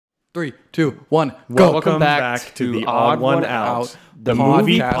3, 2, 1, go. Welcome back to the Odd One Out, the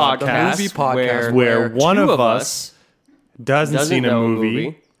movie podcast where one of us doesn't see a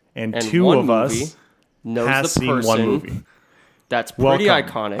movie and two of us has seen one movie. That's pretty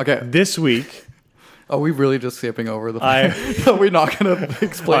iconic. Okay, This week, are we really just skipping over the Are we not going to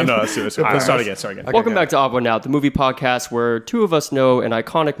explain? no, seriously. Let's start again. Welcome back to Odd One Out, the movie podcast where two of us know an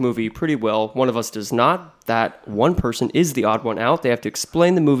iconic movie pretty well. One of us does not. That one person is the odd one out. They have to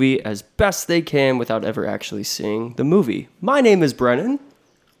explain the movie as best they can without ever actually seeing the movie. My name is Brennan.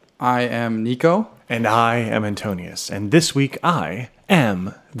 I am Nico. And I am Antonius. And this week, I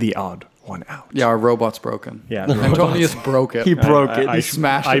am the odd one out. Yeah, our robot's broken. Yeah, Antonius broke it. He broke it. He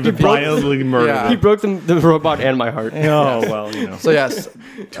smashed I it. violently murdered Yeah. He it. broke the robot and my heart. Oh, well, you know. So yes,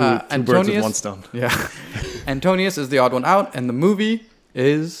 Two birds with one stone. Yeah, Antonius is the odd one out, and the movie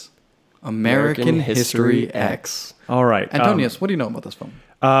is American History X. All right. Antonius, what do you know about this film?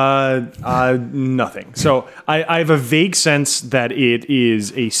 Nothing. So I have a vague sense that it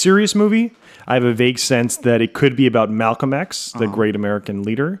is a serious movie. I have a vague sense that it could be about Malcolm X, the great American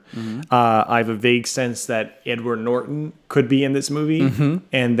leader. I have a vague sense that Edward Norton could be in this movie,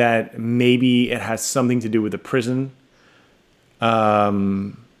 and that maybe it has something to do with the prison.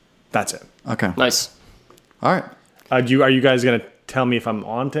 That's it. Okay. Nice. All right. Are you guys gonna tell me if I'm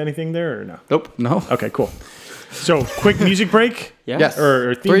on to anything there or no? Nope. No. Okay, cool. So quick music break. Yeah. Yes.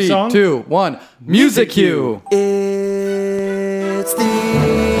 Or theme 3, song. 2, 1. Music cue. It's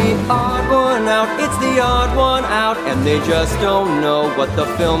the odd one out. It's the odd one out. And they just don't know what the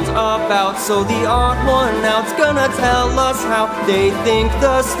film's about. So the odd one out's gonna tell us how they think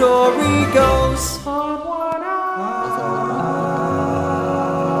the story goes.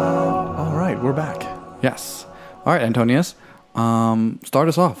 All right, we're back. Yes. All right, Antonius. Start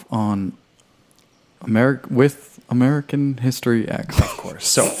us off on American History X. Of course.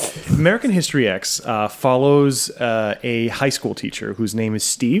 So, American History X follows a high school teacher whose name is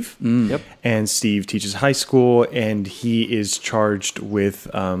Steve. Yep. And Steve teaches high school, and he is charged with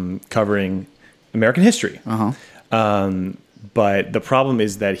covering American history. But the problem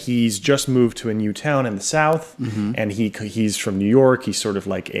is that he's just moved to a new town in the South, and he's from New York. He's sort of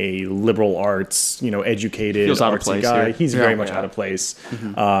like a liberal arts, educated Feels out of artsy place guy. here. He's very much out of place.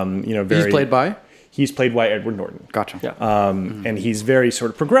 He's played by? He's played by Edward Norton. Gotcha. Yeah. And he's very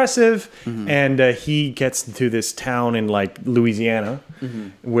sort of progressive, and he gets to this town in like Louisiana,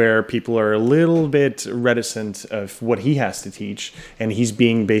 where people are a little bit reticent of what he has to teach, and he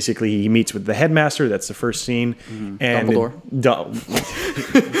meets with the headmaster. That's the first scene, and Dumbledore.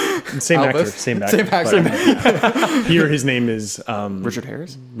 Same actor. Same actor. Here, his name is Richard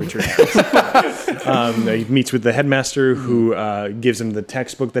Harris? Richard Harris. He meets with the headmaster who gives him the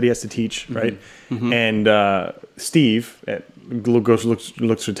textbook that he has to teach, right? And Steve looks through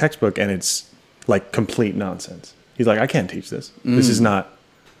the textbook, and it's like complete nonsense. He's like, I can't teach this. This is not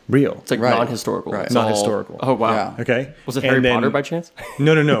real. It's like Right. non-historical. Right. It's all- Non-historical. Oh, wow. Yeah. Okay? Was it And Harry then- Potter by chance?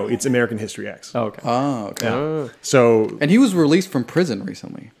 No. It's American History X. Oh, okay. Oh, okay. Yeah. So, And he was released from prison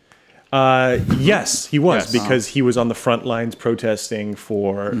recently. yes, he was, Yes. because he was on the front lines protesting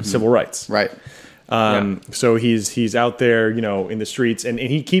for civil rights. Right. So he's out there, in the streets, and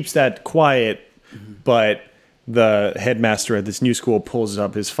he keeps that quiet, but the headmaster at this new school pulls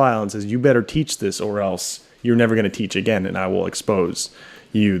up his file and says, "You better teach this, or else you're never going to teach again, and I will expose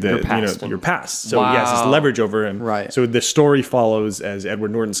you Your past. your past." So he has this Wow. leverage over him. Right. So the story follows as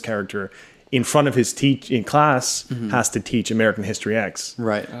Edward Norton's character, in front of his in class, has to teach American History X.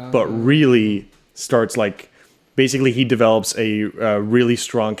 Right. But really starts basically he develops a really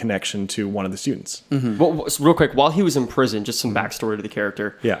strong connection to one of the students. Well, so real quick, while he was in prison, just some backstory to the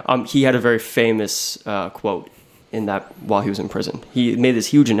character. Yeah. He had a very famous quote in that while he was in prison. He made this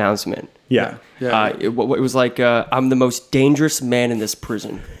huge announcement. Yeah. It was like, I'm the most dangerous man in this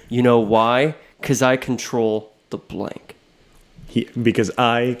prison. You know why? Because I control the blank. Because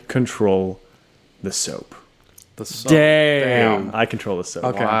I control the soap. The soap. Damn. I control the soap.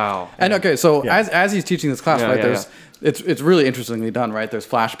 Okay. Wow. And okay, so Yeah. as he's teaching this class, Yeah, right? yeah, It's really interestingly done, right? There's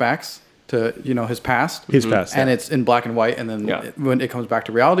flashbacks to his past, His past. and yeah. it's in black and white, and then Yeah. when it comes back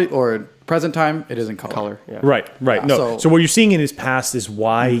to reality or present time, it is in Color. Yeah. Right. Yeah, No. so- So what you're seeing in his past is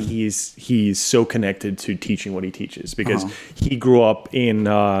why he's so connected to teaching what he teaches, because he grew up in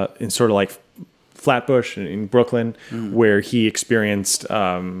sort of like Flatbush in Brooklyn, where he experienced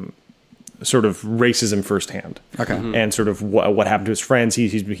sort of racism firsthand. Okay. And sort of what happened to his friends.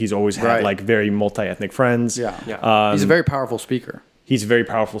 He's always had Right. like very multi-ethnic friends. Yeah. Yeah. He's a very powerful speaker. He's a very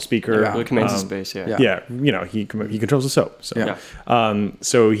powerful speaker. Yeah. Really commands his space, yeah. Yeah. Yeah, he controls the soap. So, Yeah.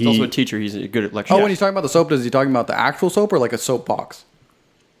 so he He's also a teacher. He's good at lecturing. Oh, when he's talking about the soap, is he talking about the actual soap or like a soap box?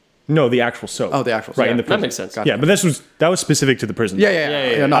 No, the actual soap. Oh, the actual right soap. in the That prison. makes sense. Gotcha. Yeah, but that was specific to the prison.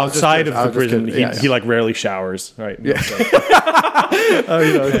 Yeah. No, I was just Outside curious. I of the was just prison, curious. he like rarely showers, right? Yeah.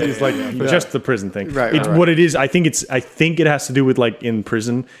 He's like just the prison thing. Right, It's right. what it is. I think it has to do with like in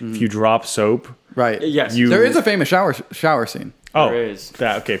prison, if you drop soap. Right. Yes. There is a famous shower scene. Oh, There is.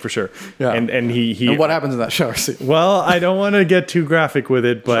 okay, for sure. Yeah. And he And what happens in that shower scene? Well, I don't want to get too graphic with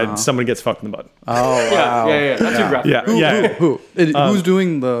it, but somebody gets fucked in the butt. Oh, wow. Yeah. Not too graphic. Yeah. Who's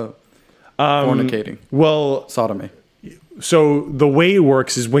doing the fornicating? Well, Sodomy. so the way it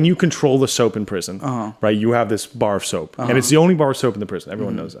works is when you control the soap in prison, right? You have this bar of soap, and it's the only bar of soap in the prison.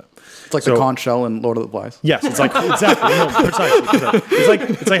 Everyone knows that. It's like So- the conch shell in Lord of the Flies. Yes, it's like exactly, no, precisely.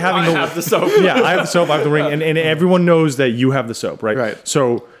 It's like having I have the soap. Yeah, I have the soap, I have the ring, and everyone knows that you have the soap, right? Right.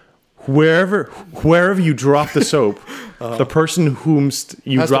 So wherever you drop the soap, the person whom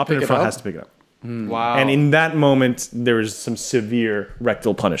you Has to drop it in pick it front up? has to pick it up. Wow. And in that moment, there is some severe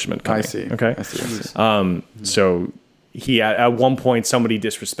rectal punishment coming. I see. Okay. I see. So he at one point somebody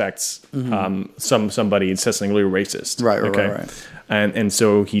disrespects somebody and says something really racist. Right, right. And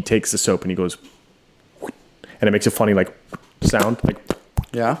so he takes the soap and he goes, and it makes a funny like sound, like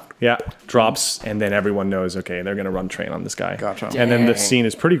Yeah. drops, and then everyone knows, okay, they're gonna run train on this guy. Gotcha. And then the Dang. scene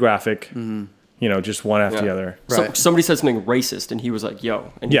is pretty graphic. Just one after the other. Right. Somebody said something racist, and he was like,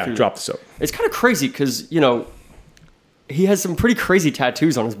 "Yo," and he Yeah, threw- drop the soap. It's kind of crazy because he has some pretty crazy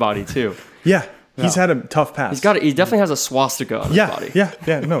tattoos on his body too. Yeah. He's had a tough past. He definitely has a swastika on his body. Yeah.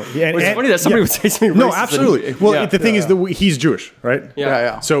 No. Yeah, It's funny that somebody would say something racist. No, absolutely. Well, Yeah. the thing is that he's Jewish, right?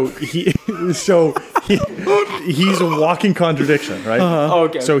 Yeah. So he's a walking contradiction, right? Oh,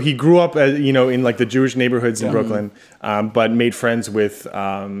 okay. So he grew up, in like the Jewish neighborhoods in Brooklyn, but made friends with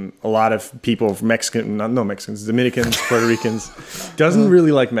a lot of people from Mexicans, Dominicans, Puerto Ricans. Doesn't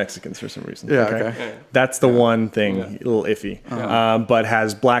really like Mexicans for some reason. Yeah, okay. That's the one thing, a little iffy. But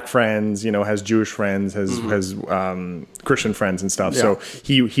has black friends, has Jewish friends, has Christian friends and stuff. Yeah. So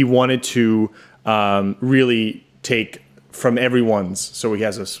he wanted to really take from everyone's. So he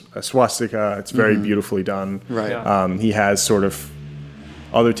has a swastika. It's very beautifully done. Right. Yeah. He has sort of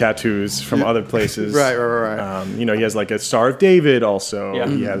other tattoos from other places. Right. He has like a Star of David also. Yeah.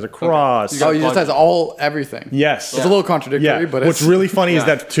 He has a cross. Oh, he just has everything. Yes. It's a little contradictory, but What's it's really funny is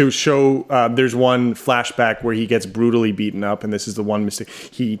that to show there's one flashback where he gets brutally beaten up, and this is the one mistake.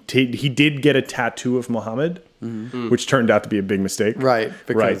 He did get a tattoo of Muhammad, which turned out to be a big mistake. Right,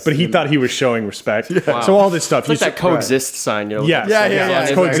 because, But he thought he was showing respect. So all this stuff. It's like that coexist sign, Yeah. Yeah. It's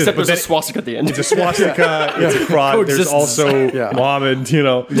Exactly. coexist, Except but there's a then swastika at the end. it's a swastika. It's a cross. There's Coexistence. also Yeah. Muhammad.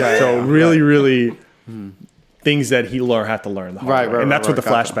 So really. Things that he had to learn the hard way. Right, and that's what the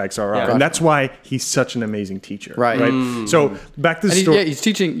gotcha. flashbacks are. Yeah. And that's why he's such an amazing teacher. Right. So back to the And story. he's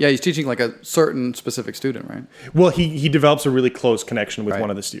teaching like a certain specific student, right? Well, he develops a really close connection with Right. one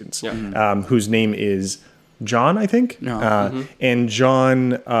of the students, Yeah. whose name is John, I think. Yeah. And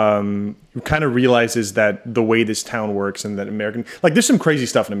John kind of realizes that the way this town works and that there's some crazy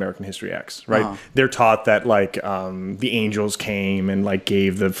stuff in American History X, right? They're taught that the angels came and like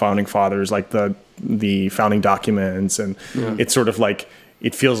gave the founding fathers like the founding documents, and it's sort of like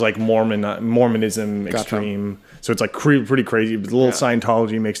it feels like Mormonism extreme. So it's like pretty crazy. There's a little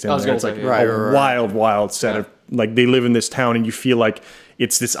Scientology mixed in I was there. gonna It's like say, yeah. Right. wild set of like they live in this town, and you feel like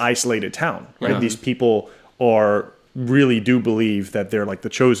it's this isolated town, right? Yeah. These people really do believe that they're like the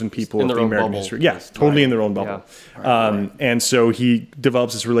chosen people In of their the own American bubble. history. Yeah, totally in their own bubble. And so he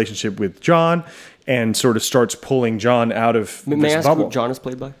develops this relationship with John and sort of starts pulling John out of May I this ask bubble. who John is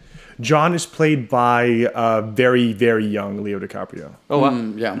played by? John is played by very, very young Leo DiCaprio. Oh,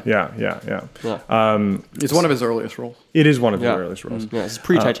 wow. Yeah. Yeah. It's one of his earliest roles. It is one of Yeah. the earliest roles. Yeah, it's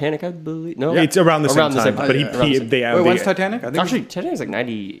pre-Titanic, I believe. No? It's around the same Around the time, same but time, yeah. Around the same- Wait, when's Titanic? I think Actually, Titanic's like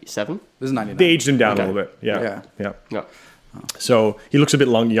 97. this is 99. they aged him down Okay. a little bit. Yeah. Yeah. No. So he looks a bit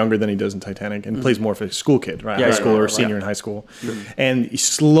younger than he does in Titanic, and plays more of a school kid, right? Yeah, High yeah, school or right, senior in high school. And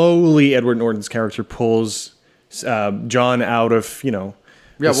slowly, Edward Norton's character pulls John out of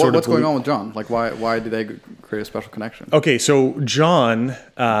Yeah, the sort of what's going on with John? Like, why did they create a special connection? Okay, so John,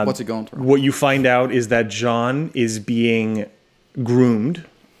 What's he going through? what you find out is that John is being groomed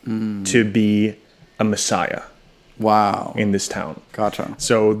to be a messiah Wow. in this town. Gotcha.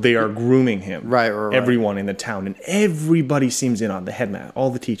 So they are grooming him. Right. Everyone in the town, and everybody seems in on the headman, all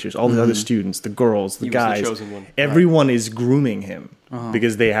the teachers, all the other students, the girls, the He was the guys. chosen one. Everyone is grooming him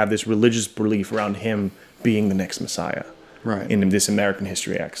because they have this religious belief around him being the next Messiah. Right. in this American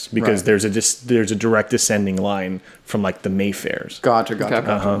History X because Right. there's a direct descending line from like the Mayfairs. Gotcha.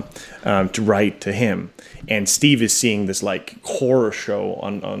 Okay. To write to him, and Steve is seeing this like horror show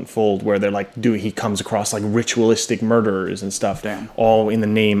unfold where they're like he comes across like ritualistic murderers and stuff, Damn. all in the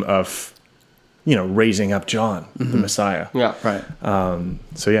name of, raising up John, the Messiah. Yeah. Right.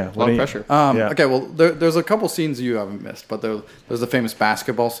 So yeah, A lot of pressure. Yeah. Okay, well, there's a couple scenes you haven't missed, but there's the famous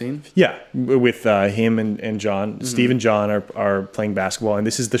basketball scene. Yeah, with him and John. Steve and John are playing basketball, and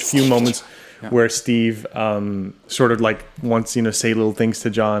this is the few moments where Steve sort of like wants to say little things to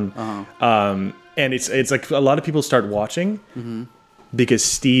John, and it's like a lot of people start watching because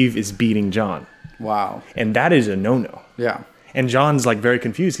Steve is beating John, Wow. and that is a no-no. Yeah. And John's like very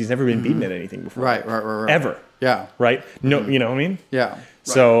confused. He's never been beaten at anything before, Right. ever, Yeah. right? No, you know what I mean? Yeah.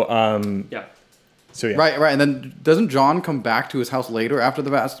 So Yeah. so yeah, Right. And then doesn't John come back to his house later after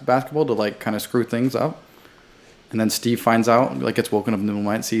the basketball to like kind of screw things up? And then Steve finds out, like gets woken up in the middle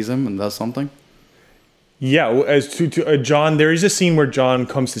of the night, sees him, and does something. yeah. As to John, there is a scene where John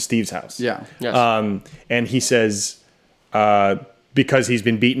comes to Steve's house. Yeah. Yes. And he says, because he's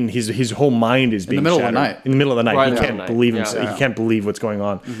been beaten, his whole mind is being the middle of the shattered. night. In the middle of the night, Right he in the can't middle of the believe night. himself. Yeah. He can't believe what's going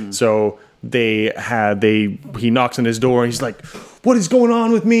on. So he knocks on his door. And he's like, "What is going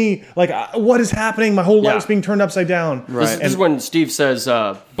on with me? Like, what is happening? My whole Yeah. life's being turned upside down." Right. This is when Steve says,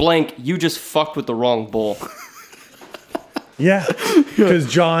 blank, you just fucked with the wrong bull. Yeah,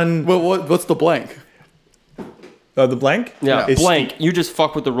 because John, Well, what's the blank? the blank. Yeah, is blank, you just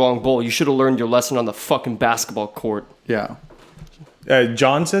fucked with the wrong bull. You should have learned your lesson on the fucking basketball court. Yeah.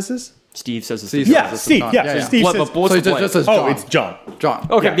 John says this. Steve says this. Steve to says Yeah, this to Steve. John. Yeah, Yeah, yeah. Steve What, says. but what's So the he blank? just says Oh, John. it's John. John.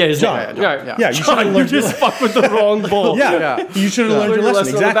 Okay, yeah, Yeah, John. yeah, Yeah, yeah. Yeah, you should have John, you learned your just fucked with the wrong bull. Yeah, Yeah. you should have learned Learn your lesson on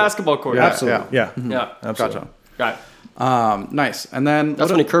the exactly. basketball court. Yeah. Absolutely. Yeah. Yeah. Absolutely. Gotcha. Got it. Nice. And then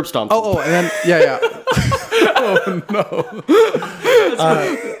That's when he curb stomps. Oh, and then yeah.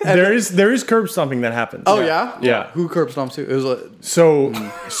 There is curb stomping that happens. Oh yeah. Yeah. Who curb stomps who? It was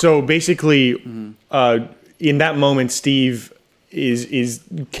So basically, in that moment, Steve is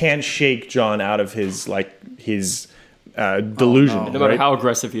can't shake John out of his delusion. No matter right? how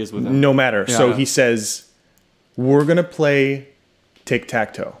aggressive he is with him. No matter. So Yeah. he says, "We're gonna play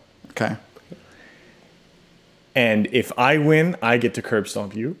tic-tac-toe, okay. and if I win, I get to curb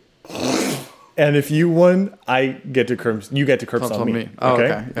stomp you." And if you won, you get to curb stomp me. Oh,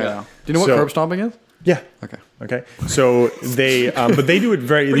 okay. Yeah. Do you know what So- curb stomping is? Yeah. Okay. Okay. So they, but they do it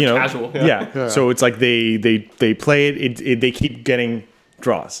very, casual. Yeah. So it's like they play it. They keep getting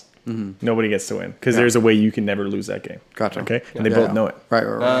draws. Nobody gets to win because there's a way you can never lose that game. Gotcha. Okay. And they Yeah, both yeah. know it.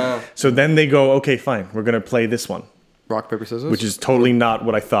 Right. So then they go, okay, fine. We're gonna play this one, Rock paper scissors. which is totally not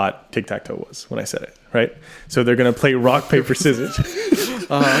what I thought tic-tac-toe was when I said it. Right. So they're gonna play rock paper scissors,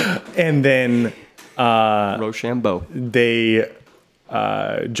 and then Rochambeau.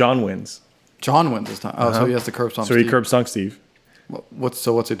 John wins. John wins this time. Oh, so he has to curb stomp. So he Steve. curb stomps Steve. What's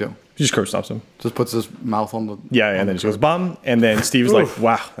he do? He just curb stomps him. Just puts his mouth on the. Yeah, and then it goes bomb, and then Steve's like,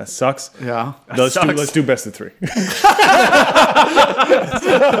 "Wow, that sucks." Yeah. Let's do best of three.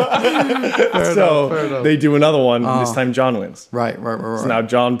 So they do another one. And this time John wins. Right. So now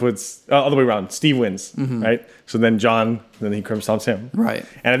John puts other way around. Steve wins, right? So then he curb stomps him. Right.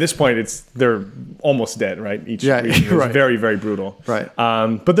 And at this point, they're almost dead, right? Each Yeah, region is right. very, very brutal. Right.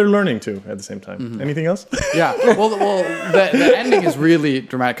 But they're learning too at the same time. Anything else? Yeah. Well, the ending is really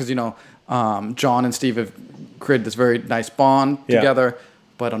dramatic because John and Steve have created this very nice bond Yeah. together,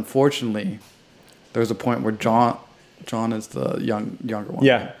 but unfortunately, there's a point where John is the younger one.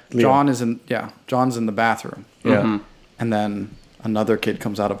 Yeah, Leo. John's in the bathroom. Yeah. And then another kid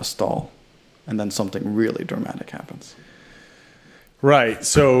comes out of a stall, and then something really dramatic happens. Right.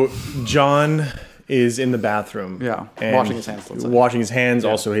 So John is in the bathroom. Yeah. and Washing his hands, let's say. Washing his hands.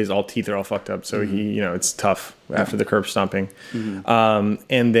 Also, his all teeth are all fucked up. So he, it's tough after the curb stomping.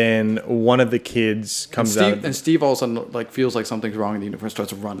 And then one of the kids comes out. And Steve all of a sudden feels like something's wrong in the universe,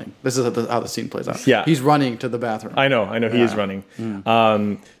 starts running. This is how the scene plays out. Yeah. He's running to the bathroom. I know. He is Yeah.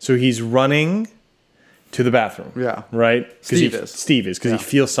 running. So he's running to the bathroom. Yeah. Right? Steve is. Steve is because Yeah. he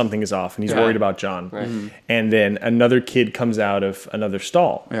feels something is off and he's Yeah. worried about John. Right. And then another kid comes out of another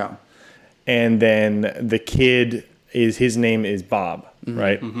stall. Yeah. And then the kid his name is Bob.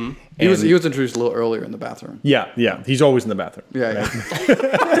 right? He was introduced a little earlier in the bathroom. Yeah. He's always in the bathroom. Yeah,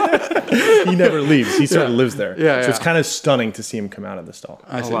 He never leaves. He sort of lives there. Yeah, So it's yeah. kind of stunning to see him come out of the stall.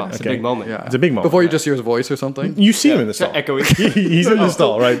 I see. Wow, it's a Okay. big moment. Yeah. It's a big moment. Before you just hear his voice or something. You see him in the stall. Echoey. He's in the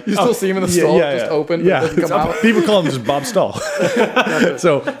stall, right? You still see him in the stall, just open, Yeah, doesn't come out. people call him just Bob Stall.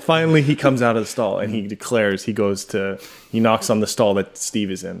 So finally, he comes out of the stall and he declares he knocks on the stall that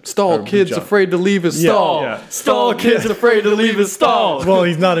Steve is in. Stall Or kid's John. afraid to leave his stall. Yeah. Stall kid's afraid to leave his stall. Well,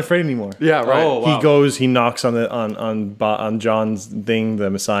 he's not afraid anymore. Yeah, right. Oh, wow. He goes, he knocks on John's thing, the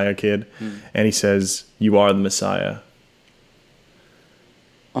Messiah kid, and he says, "You are the Messiah."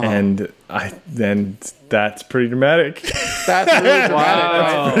 And then that's pretty dramatic. That's really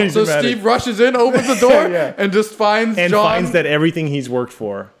dramatic, right? So dramatic. Steve rushes in, opens the door, Yeah. and just finds And John. finds that everything he's worked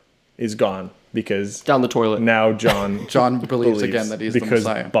for is gone because Down the toilet. now John believes again that he's the because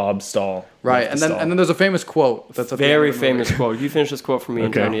Messiah. Bob Stall Right, left and the then stall. there's a famous quote that's at the end Very of the movie. famous quote. You finish this quote for me,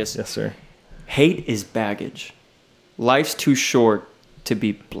 Okay. Antonius. Yes, sir. Hate is baggage. Life's too short to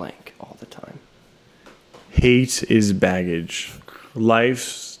be blank all the time. Hate is baggage.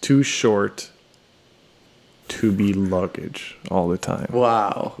 Life's too short to be luggage all the time.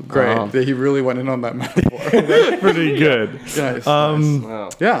 Wow, great! Wow. He really went in on that metaphor. Pretty good. Nice. Wow.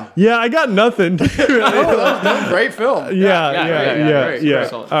 Yeah, Yeah, I got nothing. great film. Yeah. great, Yeah.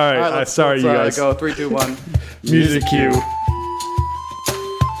 great. All right. Sorry, let's, you guys. Go 3, 2, 1. Music cue.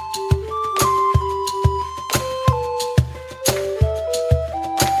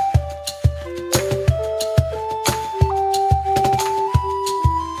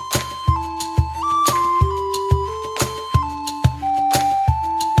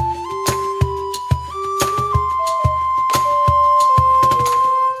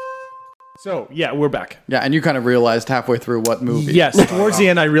 So, yeah, we're back. Yeah, and you kind of realized halfway through what movie. Yes, towards the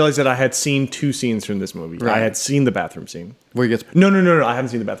end, I realized that I had seen 2 scenes from this movie. Right. I had seen the bathroom scene. Where he gets. No, I haven't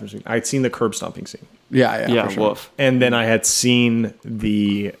seen the bathroom scene. I had seen the curb stomping scene. Yeah, Yeah, for sure. woof. And then I had seen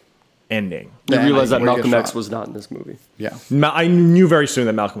the ending. You Yeah, realize that where he gets Malcolm X shot. was not in this movie. Yeah. I knew very soon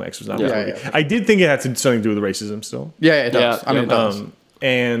that Malcolm X was not in Yeah, the movie. yeah. I did think it had something to do with racism still. Yeah, it does. Yeah, I mean, yeah. it does.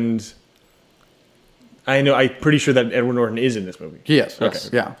 And I'm pretty sure that Edward Norton is in this movie. He is. Yes.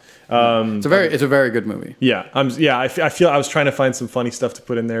 Yeah. It's a very good movie. Yeah, I feel I was trying to find some funny stuff to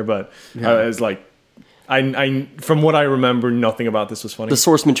put in there, but I was like, I from what I remember, nothing about this was funny. The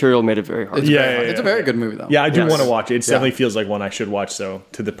source material made it very hard. It's a very good movie, though. Yeah, I do Yes. want to watch it. It Yeah. definitely feels like one I should watch. So,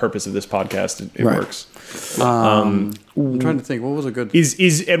 to the purpose of this podcast, it Right. works. I'm trying to think. What was a good?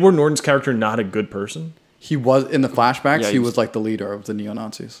 Is Edward Norton's character not a good person? He was in the flashbacks. Yeah, he he was was- like the leader of the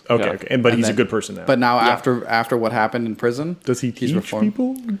neo-Nazis. Okay, Yeah. okay, but he's then- a good person now. But now after what happened in prison, does he he's teach reformed.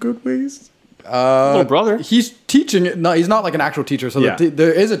 people good ways? Little brother. He's teaching it. No, he's not like an actual teacher. So Yeah.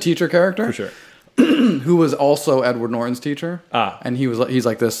 there is a teacher character For sure. who was also Edward Norton's teacher. Ah. And he's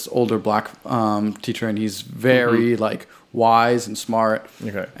like this older black teacher, and he's very like wise and smart.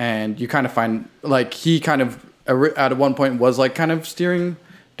 Okay. And you kind of find like he kind of at one point was like kind of steering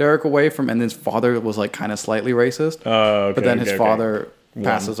Derek away from, and his father was like kind of slightly racist. Okay, but then his okay. father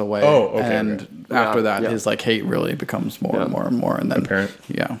passes away. Oh, okay, And okay. after Yeah, that, yeah. his like hate really becomes more Yeah. and more and more, and then Apparent.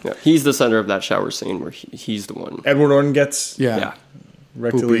 Yeah. Yeah, he's the center of that shower scene where he's the one. Edward Norton gets Yeah. Yeah.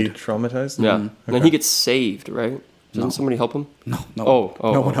 rectally Poopied. traumatized. Yeah. And then he gets saved, right? Doesn't somebody help him? No, Oh,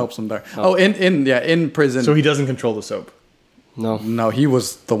 no one helps him there. Oh, in prison. So he doesn't control the soap. No. no, he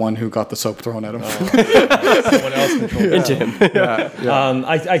was the one who got the soap thrown at him. Someone else controls it. Into him.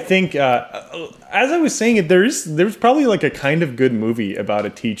 I think, as I was saying it, there's probably like a kind of good movie about a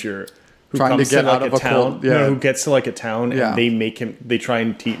teacher who Trying to comes get like out of a town, cold- yeah. who gets to like a town Yeah. and they try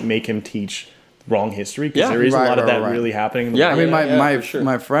and make him teach wrong history because Yeah. there is a Right, lot of right, that right. really happening. In the Yeah, I world. mean, my for sure.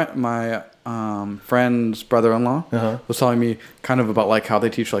 my friend friend's brother-in-law was telling me kind of about like how they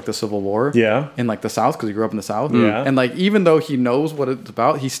teach like the Civil War. Yeah. In like the South, because he grew up in the South. Yeah. And like even though he knows what it's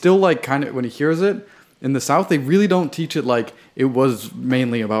about, he still like kind of when he hears it in the South, they really don't teach it like it was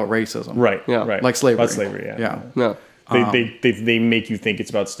mainly about racism. Right. Yeah. Right. Like slavery. About slavery. Yeah. Yeah. No. They make you think it's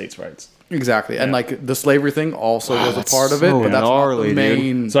about states' rights. Exactly. And like the slavery thing also was a that's part of it, so but that's gnarly, not the dude.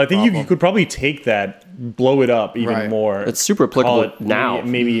 main. So I think you problem. could probably take that, blow it up even Right. more. It's super call applicable now.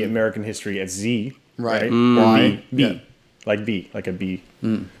 Maybe American history as Z. Right. Right. Y. B. Yeah. Like B. Like a B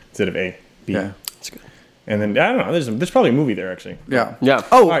instead of A. B. Yeah. That's good. And then I don't know. There's probably a movie there actually. Yeah. Yeah.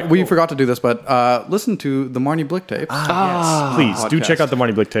 Oh, right, we cool. forgot to do this, but listen to the Marnie Blick tapes. Yes. Please do podcast. check out the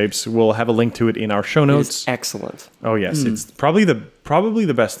Marty Blick tapes. We'll have a link to it in our show notes. It's excellent. Oh yes, it's probably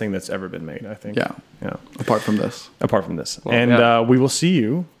the best thing that's ever been made. I think. Yeah. Yeah. Apart from this. Apart from this, Well, and yeah. we will see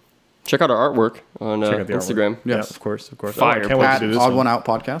you. Check out our artwork on Check out the Instagram. artwork. Yeah, Yes. of course. Fire. I can't wait At to do this Odd one. One Out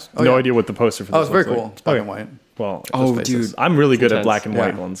podcast. Oh, No yeah. idea what the poster for this. Oh, it's very looks cool. like. It's black Okay. and white. Well, Oh, faces. dude. I'm really good at Intense. black and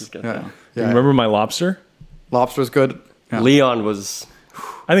white Yeah. ones. Yeah. You remember my lobster? Lobster's good. Yeah. Leon was.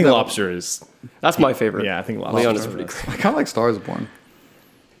 I think lobster is. That's my favorite. Yeah, I think lobster. Leon is pretty cool. I kind of like Stars Born.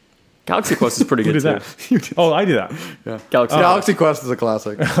 Galaxy Quest is pretty Who good did too. that? Oh, I do that. Galaxy. Galaxy Quest is a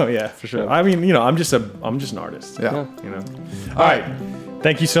classic. Oh yeah, for sure. I mean, I'm just an artist. Yeah. You know. All right.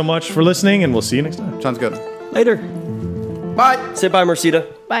 Thank you so much for listening, and we'll see you next time. Sounds good. Later. Bye. Say bye, Mercida.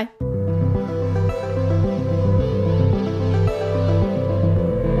 Bye.